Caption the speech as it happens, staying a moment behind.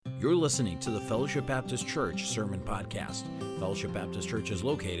You're listening to the Fellowship Baptist Church Sermon Podcast. Fellowship Baptist Church is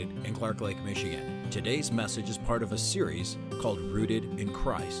located in Clark Lake, Michigan. Today's message is part of a series called Rooted in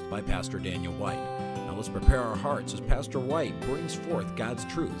Christ by Pastor Daniel White. Now let's prepare our hearts as Pastor White brings forth God's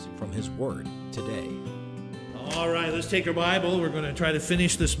truths from His Word today. All right, let's take our Bible. We're going to try to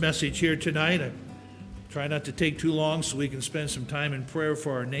finish this message here tonight. I try not to take too long so we can spend some time in prayer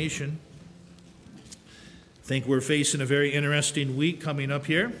for our nation. I think we're facing a very interesting week coming up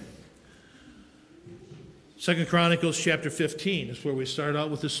here. 2 Chronicles chapter 15 is where we start out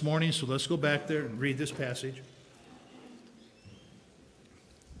with this morning, so let's go back there and read this passage.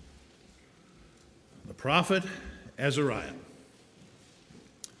 The prophet Azariah.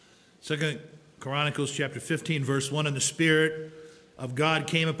 2 Chronicles chapter 15, verse 1, And the Spirit of God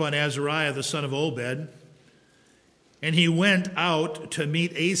came upon Azariah, the son of Obed, and he went out to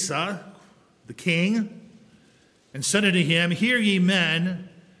meet Asa, the king, and said unto him, Hear ye men,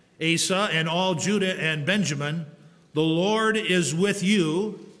 Asa and all Judah and Benjamin, the Lord is with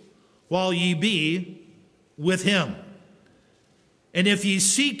you, while ye be with him. And if ye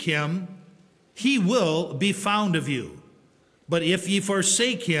seek him, he will be found of you. But if ye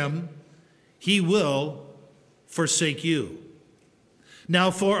forsake him, he will forsake you.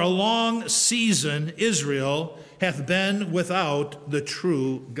 Now for a long season Israel hath been without the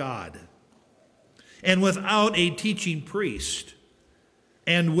true God, and without a teaching priest,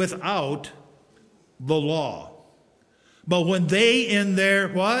 and without the law. But when they in their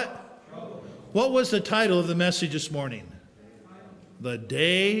what? Trouble. What was the title of the message this morning? The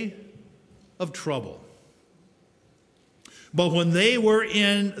day of trouble. But when they were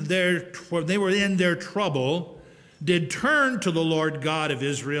in their trouble, did turn to the Lord God of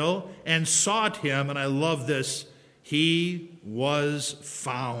Israel and sought him, and I love this, he was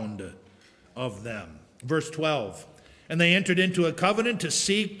found of them. Verse 12. And they entered into a covenant to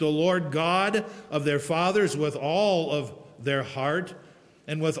seek the Lord God of their fathers with all of their heart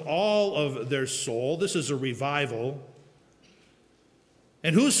and with all of their soul. This is a revival.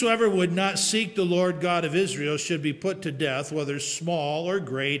 And whosoever would not seek the Lord God of Israel should be put to death, whether small or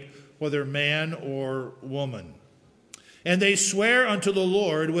great, whether man or woman. And they swear unto the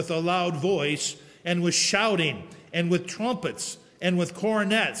Lord with a loud voice, and with shouting, and with trumpets, and with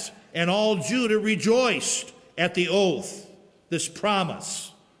cornets, and all Judah rejoiced at the oath, this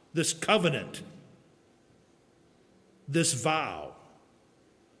promise, this covenant, this vow.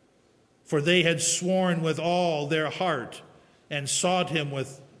 For they had sworn with all their heart and sought him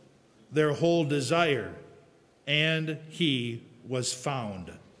with their whole desire, and he was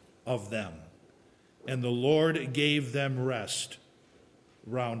found of them. And the Lord gave them rest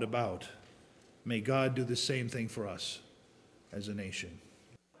round about. May God do the same thing for us as a nation.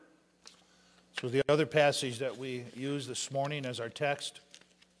 So the other passage that we use this morning as our text,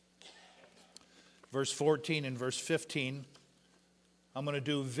 verse 14 and verse 15, I'm going to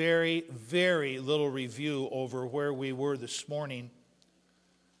do very, very little review over where we were this morning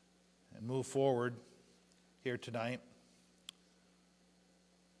and move forward here tonight.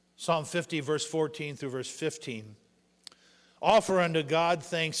 Psalm 50, verse 14 through verse 15. Offer unto God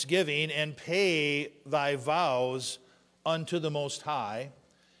thanksgiving and pay thy vows unto the Most High,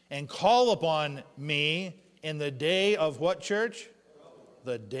 and call upon me in the day of what, church?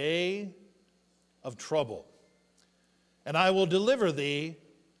 The day of trouble. And I will deliver thee,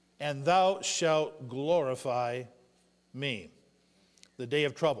 and thou shalt glorify me. The day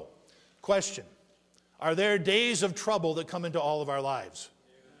of trouble. Question: are there days of trouble that come into all of our lives?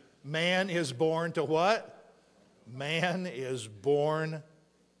 Man is born to what? Man is born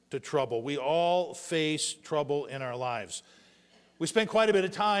to trouble. We all face trouble in our lives. We spent quite a bit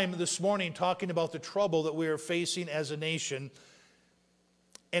of time this morning talking about the trouble that we are facing as a nation,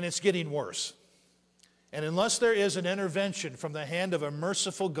 and it's getting worse. And unless there is an intervention from the hand of a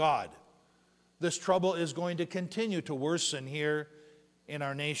merciful God, this trouble is going to continue to worsen here in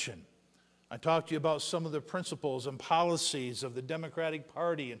our nation. I talked to you about some of the principles and policies of the Democratic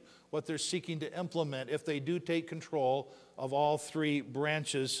Party and what they're seeking to implement if they do take control of all three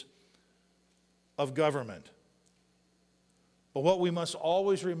branches of government. But what we must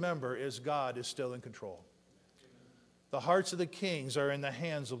always remember is God is still in control. The hearts of the kings are in the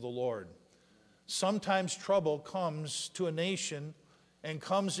hands of the Lord. Sometimes trouble comes to a nation and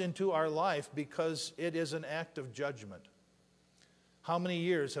comes into our life because it is an act of judgment. How many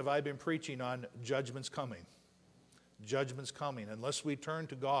years have I been preaching on judgment's coming? Judgment's coming. Unless we turn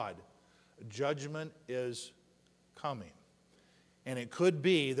to God, judgment is coming. And it could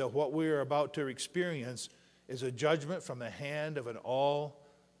be that what we are about to experience is a judgment from the hand of an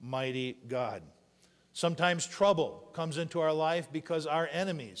almighty God. Sometimes trouble comes into our life because our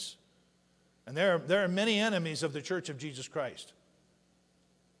enemies, and there are many enemies of the Church of Jesus Christ.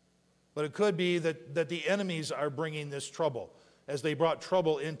 But it could be that the enemies are bringing this trouble, as they brought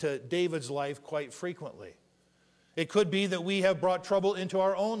trouble into David's life quite frequently. It could be that we have brought trouble into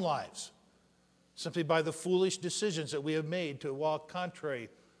our own lives, simply by the foolish decisions that we have made to walk contrary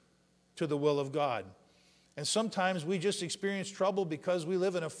to the will of God. And sometimes we just experience trouble because we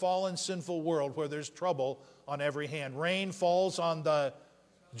live in a fallen, sinful world where there's trouble on every hand. Rain falls on the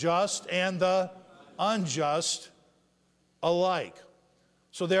just and the unjust alike.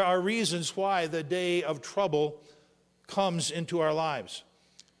 So there are reasons why the day of trouble comes into our lives.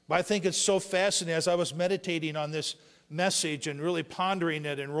 But I think it's so fascinating as I was meditating on this message and really pondering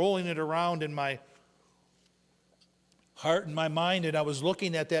it and rolling it around in my heart and my mind, and I was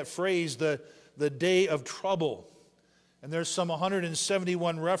looking at that phrase, the day of trouble. And there's some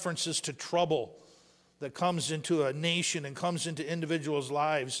 171 references to trouble that comes into a nation and comes into individuals'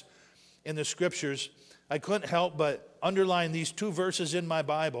 lives in the Scriptures. I couldn't help but underline these two verses in my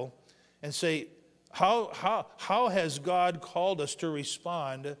Bible and say, how has God called us to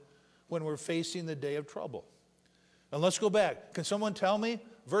respond when we're facing the day of trouble? And let's go back. Can someone tell me?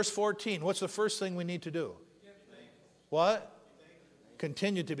 Verse 14, what's the first thing we need to do? What?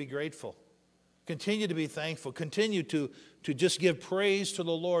 Continue to be grateful. Continue to be thankful. Continue to just give praise to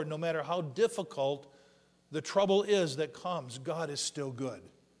the Lord no matter how difficult the trouble is that comes. God is still good.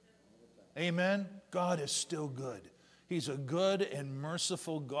 Amen? God is still good. He's a good and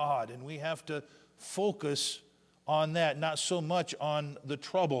merciful God, and we have to focus on that, not so much on the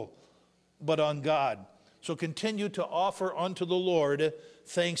trouble, but on God. So continue to offer unto the Lord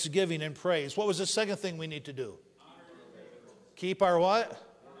thanksgiving and praise. What was the second thing we need to do? Keep our what?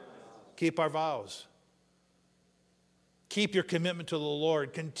 Keep our vows. Keep your commitment to the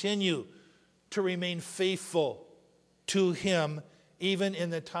Lord. Continue to remain faithful to Him even in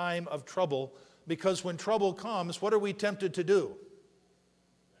the time of trouble, because when trouble comes, what are we tempted to do?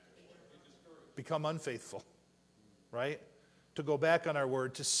 Become unfaithful, right? To go back on our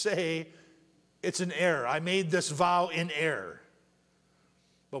word, to say it's an error. I made this vow in error.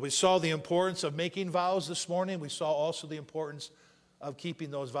 But we saw the importance of making vows this morning. We saw also the importance of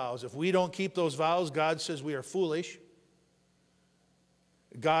keeping those vows. If we don't keep those vows, God says we are foolish.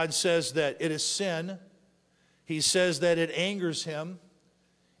 God says that it is sin. He says that it angers Him,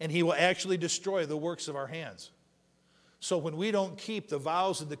 and He will actually destroy the works of our hands. So when we don't keep the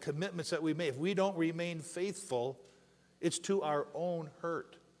vows and the commitments that we made, if we don't remain faithful, it's to our own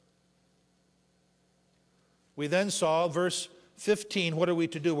hurt. We then saw, verse 15, what are we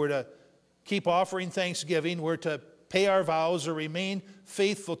to do? We're to keep offering thanksgiving. We're to pay our vows or remain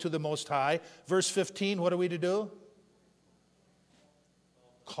faithful to the Most High. Verse 15, what are we to do?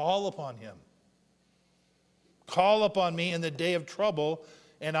 Call upon Him. Call upon me in the day of trouble,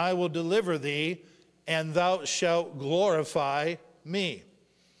 and I will deliver thee, and thou shalt glorify me.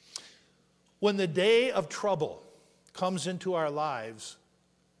 When the day of trouble comes into our lives,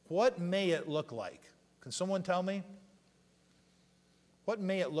 what may it look like? Can someone tell me? What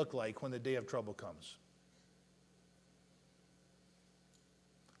may it look like when the day of trouble comes?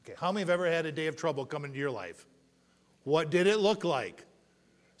 Okay, how many have ever had a day of trouble come into your life? What did it look like?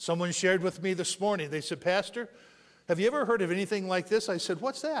 Someone shared with me this morning. They said, Pastor, have you ever heard of anything like this? I said,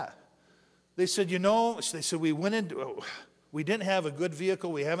 what's that? They said, we didn't have a good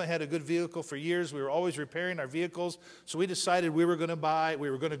vehicle. We haven't had a good vehicle for years. We were always repairing our vehicles. So we decided we were going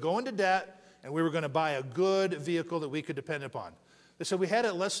to go into debt, and we were going to buy a good vehicle that we could depend upon. They said we had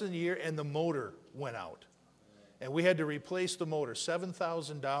it less than a year, and the motor went out. And we had to replace the motor,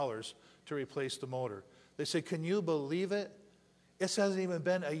 $7,000 to replace the motor. They said, can you believe it? It hasn't even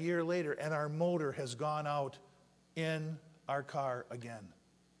been a year later, and our motor has gone out in our car again.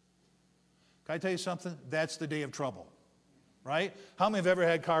 Can I tell you something? That's the day of trouble, right? How many have ever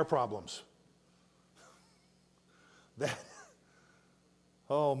had car problems?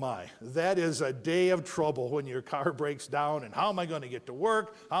 Oh my, that is a day of trouble when your car breaks down, and how am I going to get to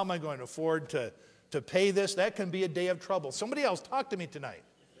work? How am I going to afford to pay this? That can be a day of trouble. Somebody else, talk to me tonight.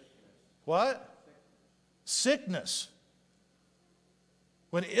 What? Sickness.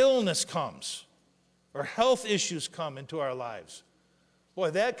 When illness comes or health issues come into our lives.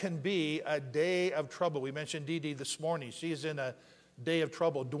 Boy, that can be a day of trouble. We mentioned Dee Dee this morning. She's in a day of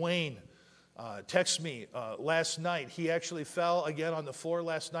trouble. Dwayne texted me last night. He actually fell again on the floor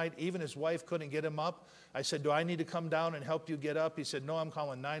last night. Even his wife couldn't get him up. I said, do I need to come down and help you get up? He said, no, I'm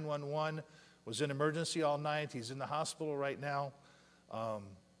calling 911. Was in emergency all night. He's in the hospital right now.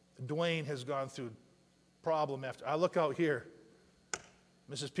 Dwayne has gone through problem after. I look out here.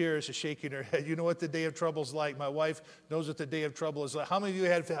 Mrs. Pierce is shaking her head. You know what the day of trouble is like. My wife knows what the day of trouble is like. How many of you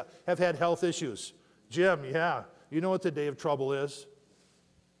have had health issues? Jim, yeah. You know what the day of trouble is.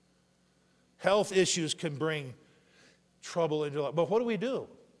 Health issues can bring trouble into life. But what do?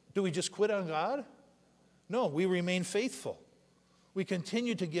 Do we just quit on God? No, we remain faithful. We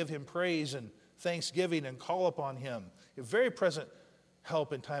continue to give him praise and thanksgiving and call upon him. A very present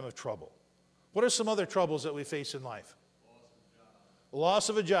help in time of trouble. What are some other troubles that we face in life? Loss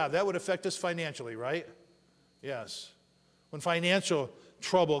of a job. That would affect us financially, right? Yes. When financial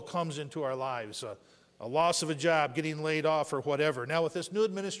trouble comes into our lives, a loss of a job, getting laid off, or whatever. Now, with this new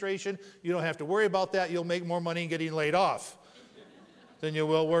administration, you don't have to worry about that. You'll make more money getting laid off than you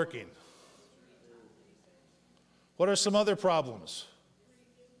will working. What are some other problems?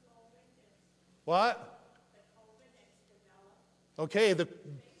 What? Okay, the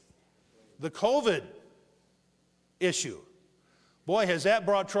COVID issue. Boy, has that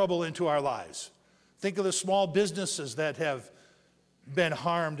brought trouble into our lives. Think of the small businesses that have been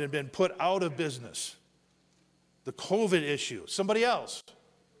harmed and been put out of business. The COVID issue. Somebody else.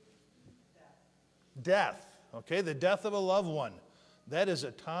 Death. Okay, the death of a loved one. That is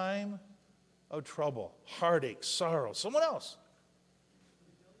a time of trouble, heartache, sorrow. Someone else.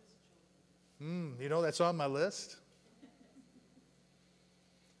 You know, that's on my list.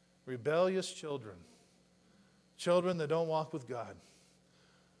 Rebellious children. Children that don't walk with God.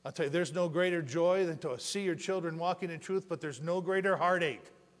 I'll tell you, there's no greater joy than to see your children walking in truth, but there's no greater heartache.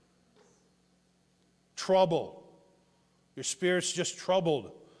 Trouble. Your spirit's just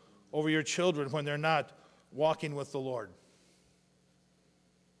troubled over your children when they're not walking with the Lord.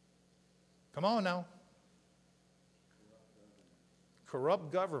 Come on now.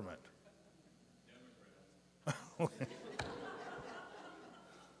 Corrupt government.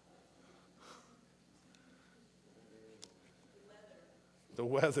 The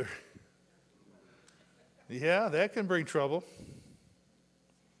weather. Yeah, that can bring trouble.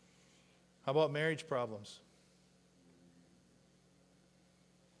 How about marriage problems?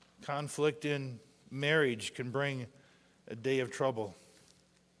 Conflict in marriage can bring a day of trouble.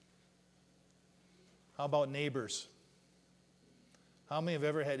 How about neighbors? How many have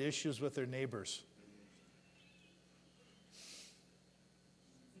ever had issues with their neighbors?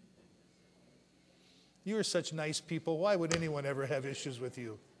 You are such nice people. Why would anyone ever have issues with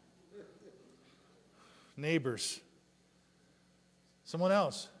you? Neighbors. Someone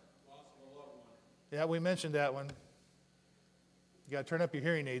else? Yeah, we mentioned that one. You got to turn up your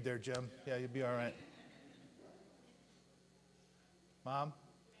hearing aid there, Jim. Yeah, you'll be all right. Mom?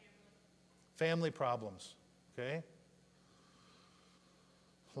 Family problems, okay?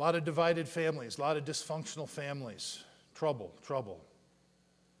 A lot of divided families, a lot of dysfunctional families. Trouble.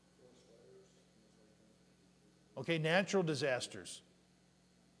 Okay, natural disasters.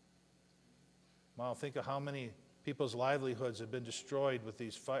 Wow, think of how many people's livelihoods have been destroyed with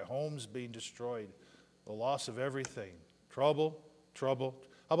these homes being destroyed. The loss of everything. Trouble.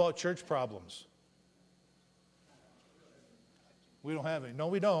 How about church problems? We don't have any. No,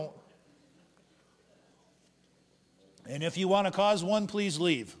 we don't. And if you want to cause one, please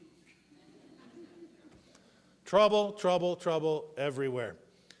leave. Trouble everywhere.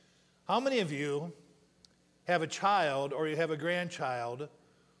 How many of you have a child or you have a grandchild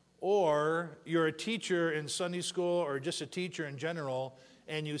or you're a teacher in Sunday school or just a teacher in general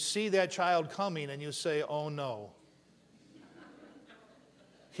and you see that child coming and you say, oh no.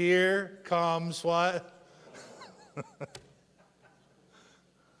 Here comes what?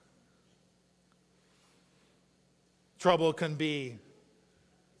 Trouble can be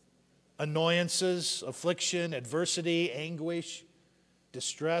annoyances, affliction, adversity, anguish,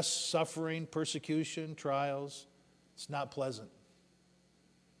 distress, suffering, persecution, trials. It's not pleasant.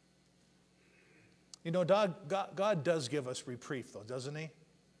 You know, God does give us reprieve, though, doesn't he?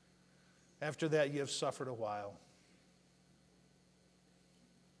 After that, you have suffered a while.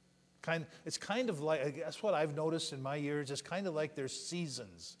 It's kind of like, that's what I've noticed in my years, it's kind of like there's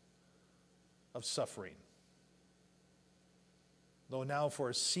seasons of suffering. Though now for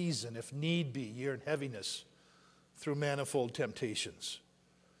a season, if need be, you're in heaviness through manifold temptations.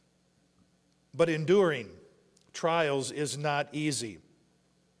 But enduring trials is not easy.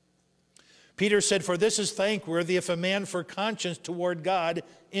 Peter said, for this is thankworthy if a man for conscience toward God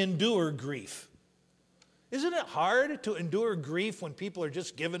endure grief. Isn't it hard to endure grief when people are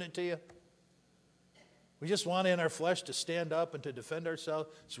just giving it to you? We just want in our flesh to stand up and to defend ourselves.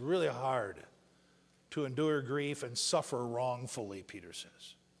 It's really hard to endure grief and suffer wrongfully, Peter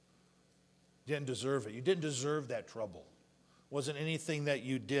says. You didn't deserve it. You didn't deserve that trouble. It wasn't anything that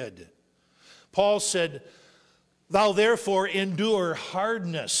you did. Paul said, Thou therefore endure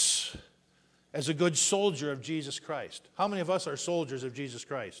hardness as a good soldier of Jesus Christ. How many of us are soldiers of Jesus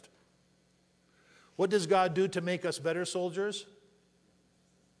Christ? What does God do to make us better soldiers?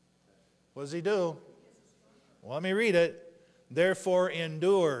 What does he do? Well, let me read it. Therefore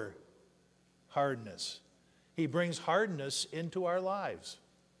endure hardness. He brings hardness into our lives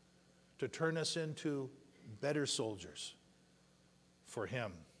to turn us into better soldiers for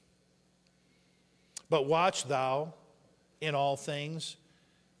him. But watch thou in all things,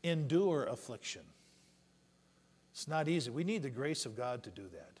 endure affliction. It's not easy. We need the grace of God to do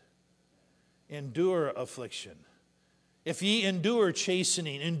that. Endure affliction. If ye endure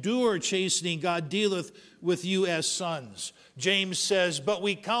chastening, God dealeth with you as sons. James says, but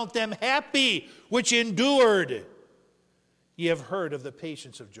we count them happy which endured. Ye have heard of the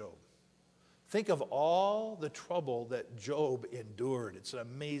patience of Job. Think of all the trouble that Job endured. It's an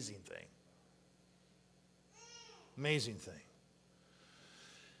amazing thing. Amazing thing.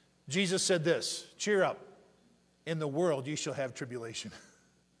 Jesus said this, cheer up. In the world you shall have tribulation.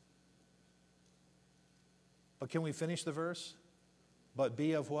 But can we finish the verse? But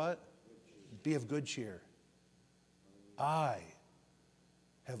be of what? Be of good cheer. I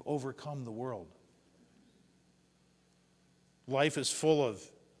have overcome the world. Life is full of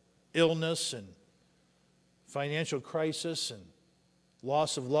illness and financial crisis and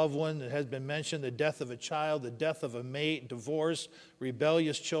loss of loved one that has been mentioned, the death of a child, the death of a mate, divorce,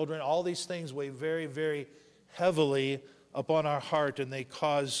 rebellious children. All these things weigh very, very heavily upon our heart, and they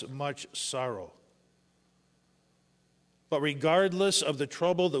cause much sorrow. But regardless of the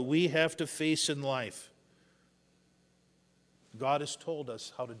trouble that we have to face in life, God has told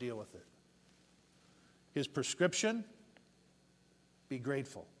us how to deal with it. His prescription, be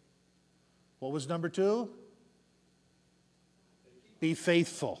grateful. What was number 2? Be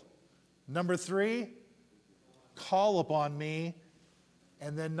faithful. Number 3, call upon me.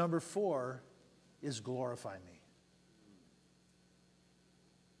 And then number 4 is glorify me.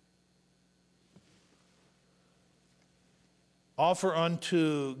 Offer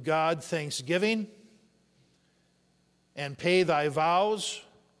unto God thanksgiving, and pay thy vows,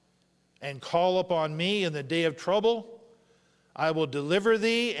 and call upon me in the day of trouble. I will deliver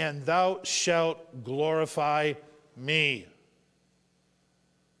thee, and thou shalt glorify me.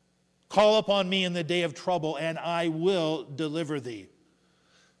 Call upon me in the day of trouble, and I will deliver thee.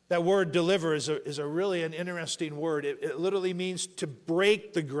 That word deliver is a really an interesting word. It literally means to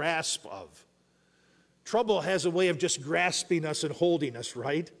break the grasp of. Trouble has a way of just grasping us and holding us,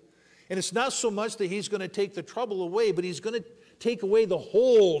 right? And it's not so much that he's going to take the trouble away, but he's going to take away the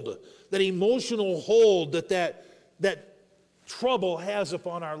hold, that emotional hold that trouble has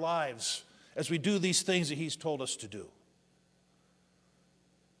upon our lives as we do these things that he's told us to do.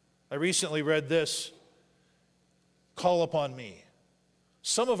 I recently read this, call upon me.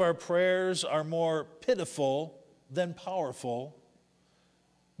 Some of our prayers are more pitiful than powerful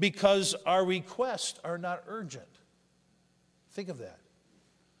because our requests are not urgent. Think of that.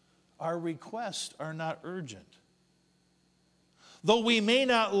 Our requests are not urgent. Though we may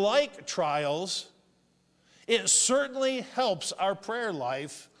not like trials, it certainly helps our prayer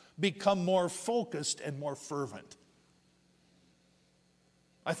life become more focused and more fervent.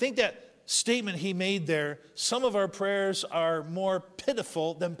 I think that statement he made there, some of our prayers are more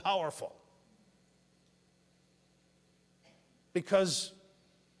pitiful than powerful. Because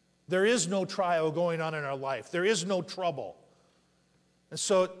there is no trial going on in our life. There is no trouble. And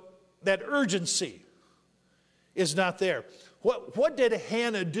so that urgency is not there. What did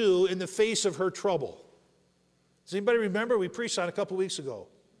Hannah do in the face of her trouble? Does anybody remember? We preached on it a couple weeks ago.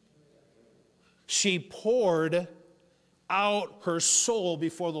 She poured out her soul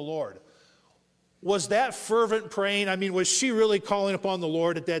before the Lord. Was that fervent praying? I mean, was she really calling upon the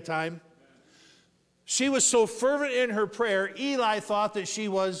Lord at that time? She was so fervent in her prayer, Eli thought that she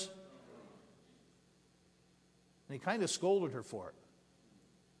was, and he kind of scolded her for it.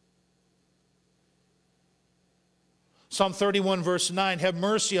 Psalm 31 verse 9, have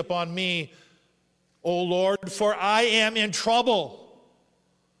mercy upon me, O Lord, for I am in trouble.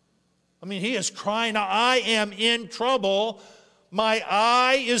 I mean, he is crying, I am in trouble. My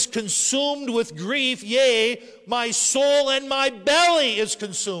eye is consumed with grief, yea, my soul and my belly is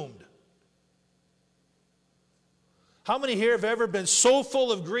consumed. How many here have ever been so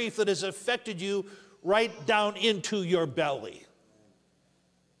full of grief that it has affected you right down into your belly?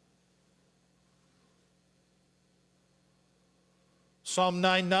 Psalm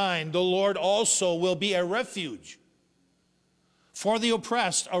 9:9, the Lord also will be a refuge for the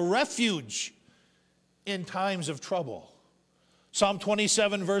oppressed, a refuge in times of trouble. Psalm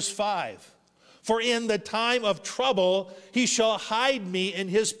 27 verse 5, For in the time of trouble he shall hide me in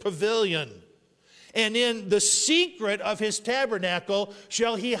his pavilion. And in the secret of his tabernacle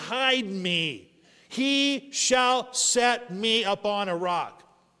shall he hide me. He shall set me upon a rock.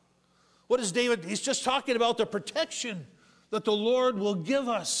 What is David? He's just talking about the protection that the Lord will give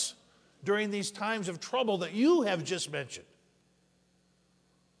us during these times of trouble that you have just mentioned.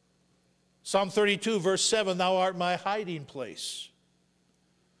 Psalm 32, verse 7, thou art my hiding place.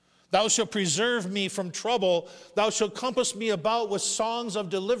 Thou shalt preserve me from trouble. Thou shalt compass me about with songs of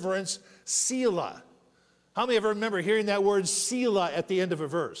deliverance, Selah. How many ever remember hearing that word Selah at the end of a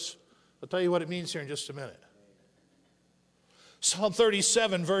verse? I'll tell you what it means here in just a minute. Psalm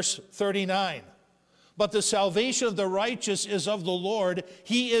 37, verse 39. But the salvation of the righteous is of the Lord.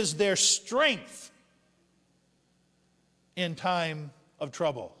 He is their strength in time of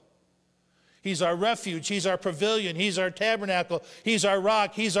trouble. He's our refuge. He's our pavilion. He's our tabernacle. He's our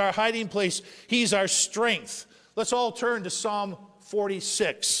rock. He's our hiding place. He's our strength. Let's all turn to Psalm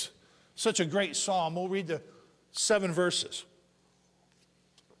 46. Such a great psalm. We'll read the 7 verses.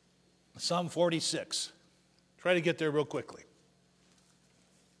 Psalm 46. Try to get there real quickly.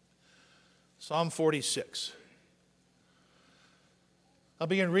 Psalm 46. I'll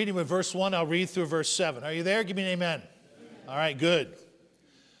begin reading with verse 1. I'll read through verse 7. Are you there? Give me an amen. All right, good.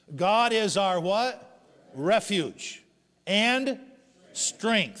 God is our what? Refuge and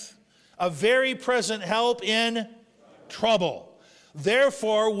strength, a very present help in trouble.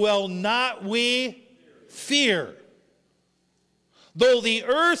 Therefore will not we fear, though the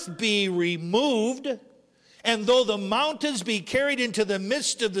earth be removed, and though the mountains be carried into the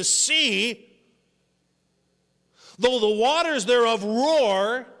midst of the sea, though the waters thereof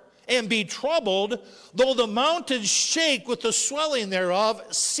roar and be troubled, though the mountains shake with the swelling thereof,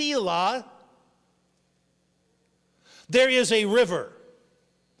 Selah. There is a river,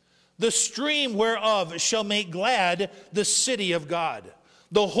 the stream whereof shall make glad the city of God,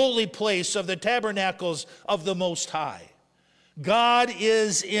 the holy place of the tabernacles of the Most High. God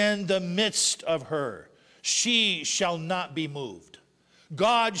is in the midst of her. She shall not be moved.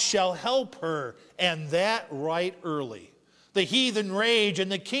 God shall help her, and that right early. The heathen rage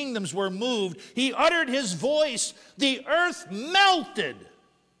and the kingdoms were moved. He uttered his voice. The earth melted.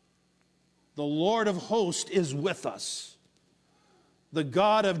 The Lord of hosts is with us. The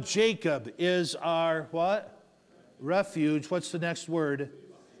God of Jacob is our what? Refuge. What's the next word?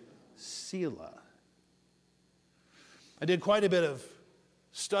 Selah. I did quite a bit of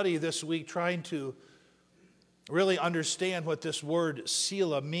study this week trying to really understand what this word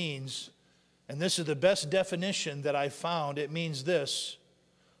Selah means. And this is the best definition that I found. It means this: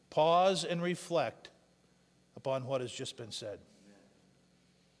 pause and reflect upon what has just been said.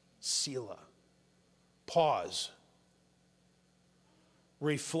 Selah. Pause.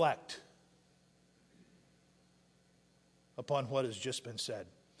 Reflect upon what has just been said.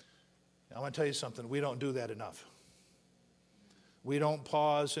 Now, I want to tell you something. We don't do that enough. We don't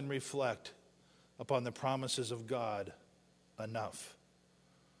pause and reflect upon the promises of God enough.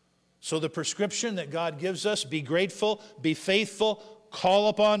 So the prescription that God gives us, be grateful, be faithful, call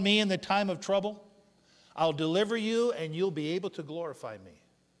upon me in the time of trouble. I'll deliver you and you'll be able to glorify me.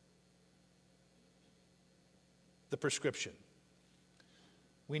 The prescription.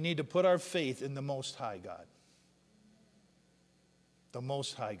 We need to put our faith in the Most High God. The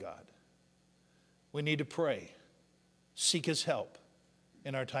Most High God. We need to pray, seek His help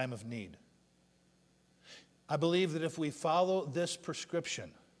in our time of need. I believe that if we follow this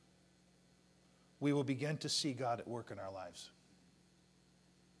prescription, we will begin to see God at work in our lives.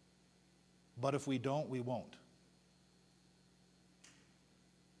 But if we don't, we won't.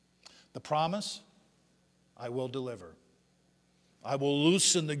 The promise, I will deliver. I will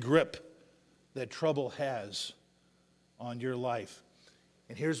loosen the grip that trouble has on your life.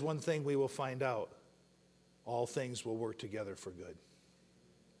 And here's one thing we will find out. All things will work together for good.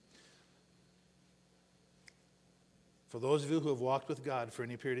 For those of you who have walked with God for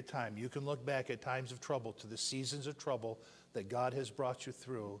any period of time, you can look back at times of trouble, to the seasons of trouble that God has brought you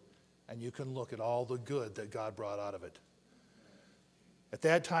through, and you can look at all the good that God brought out of it. At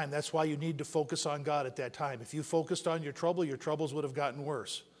that time, that's why you need to focus on God at that time. If you focused on your troubles would have gotten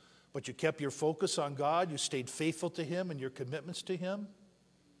worse. But you kept your focus on God, you stayed faithful to Him and your commitments to Him.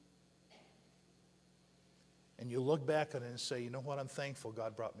 And you look back on it and say, you know what, I'm thankful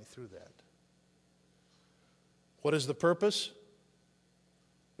God brought me through that. What is the purpose?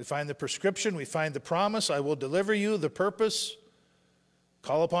 We find the prescription, we find the promise, I will deliver you, the purpose.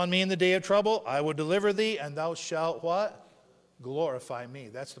 Call upon me in the day of trouble, I will deliver thee, and thou shalt what? Glorify me.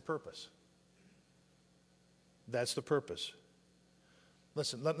 That's the purpose. That's the purpose.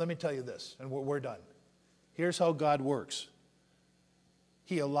 Listen, let me tell you this, and we're done. Here's how God works.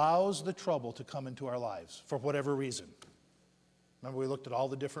 He allows the trouble to come into our lives for whatever reason. Remember, we looked at all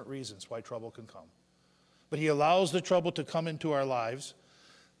the different reasons why trouble can come. But He allows the trouble to come into our lives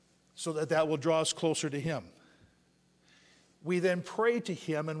so that will draw us closer to Him. We then pray to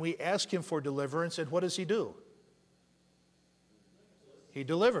Him and we ask Him for deliverance, and what does He do? He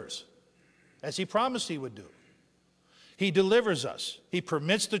delivers, as He promised He would do. He delivers us. He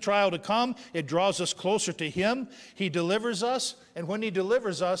permits the trial to come. It draws us closer to Him. He delivers us, and when He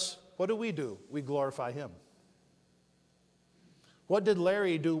delivers us, what do? We glorify Him. What did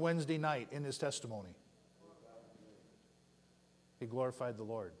Larry do Wednesday night in his testimony? He glorified the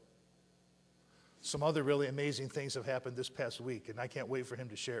Lord. Some other really amazing things have happened this past week, and I can't wait for him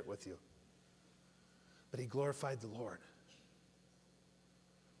to share it with you. But he glorified the Lord.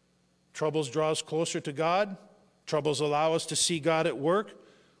 Troubles draw us closer to God. Troubles allow us to see God at work.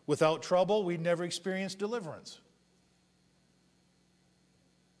 Without trouble, we'd never experience deliverance.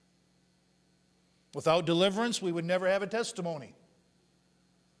 Without deliverance, we would never have a testimony.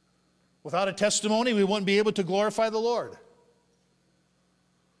 Without a testimony, we wouldn't be able to glorify the Lord.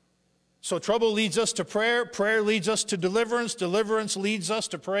 So trouble leads us to prayer. Prayer leads us to deliverance. Deliverance leads us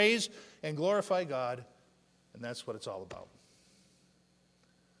to praise and glorify God. And that's what it's all about.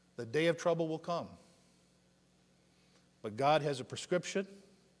 The day of trouble will come. But God has a prescription.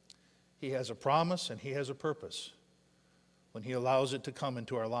 He has a promise, and He has a purpose when He allows it to come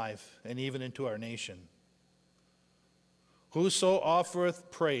into our life and even into our nation. Whoso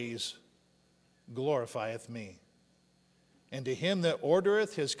offereth praise glorifieth me. And to him that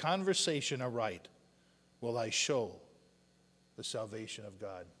ordereth his conversation aright will I show the salvation of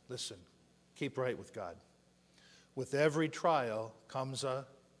God. Listen, keep right with God. With every trial comes a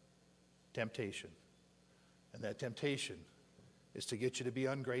temptation. And that temptation is to get you to be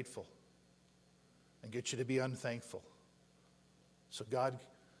ungrateful and get you to be unthankful. So God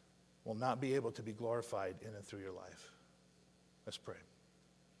will not be able to be glorified in and through your life. Let's pray.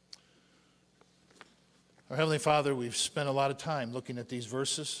 Our Heavenly Father, we've spent a lot of time looking at these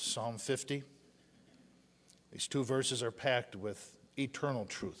verses, Psalm 50. These two verses are packed with eternal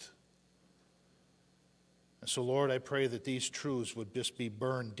truth. And so, Lord, I pray that these truths would just be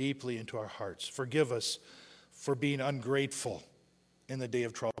burned deeply into our hearts. Forgive us for being ungrateful in the day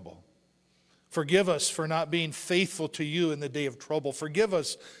of trouble. Forgive us for not being faithful to you in the day of trouble. Forgive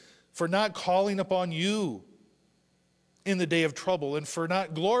us for not calling upon you in the day of trouble and for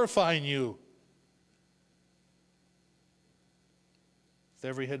not glorifying you. With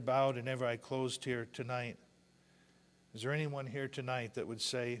every head bowed and every eye closed here tonight, is there anyone here tonight that would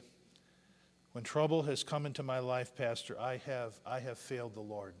say, when trouble has come into my life, Pastor, I have failed the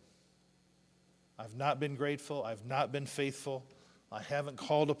Lord. I've not been grateful. I've not been faithful. I haven't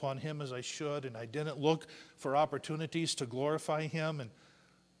called upon Him as I should, and I didn't look for opportunities to glorify Him. And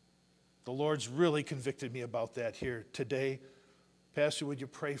the Lord's really convicted me about that here today. Pastor, would you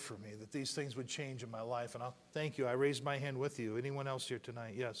pray for me that these things would change in my life? And I'll thank you. I raised my hand with you. Anyone else here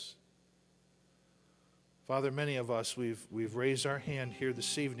tonight? Yes. Father, many of us, we've raised our hand here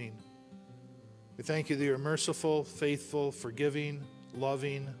this evening. We thank you that you're a merciful, faithful, forgiving,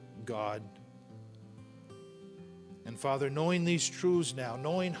 loving God. And Father, knowing these truths now,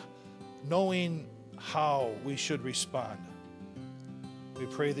 knowing how we should respond, we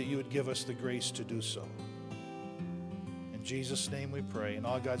pray that you would give us the grace to do so. In Jesus' name we pray. And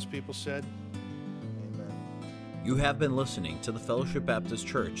all God's people said, amen. You have been listening to the Fellowship Baptist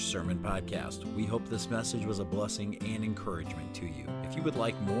Church Sermon Podcast. We hope this message was a blessing and encouragement to you. If you would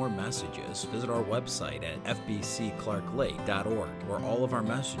like more messages, visit our website at fbcclarklake.org, where all of our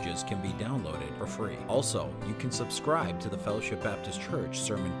messages can be downloaded for free. Also, you can subscribe to the Fellowship Baptist Church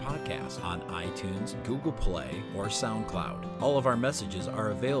Sermon Podcast on iTunes, Google Play, or SoundCloud. All of our messages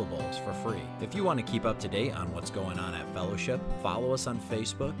are available for free. If you want to keep up to date on what's going on at Fellowship, follow us on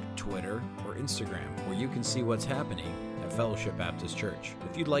Facebook, Twitter, or Instagram, where you can see what's happening at Fellowship Baptist Church.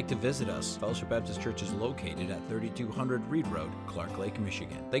 If you'd like to visit us, Fellowship Baptist Church is located at 3200 Reed Road, Clark Lake,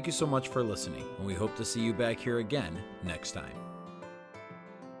 Michigan. Thank you so much for listening, and we hope to see you back here again next time.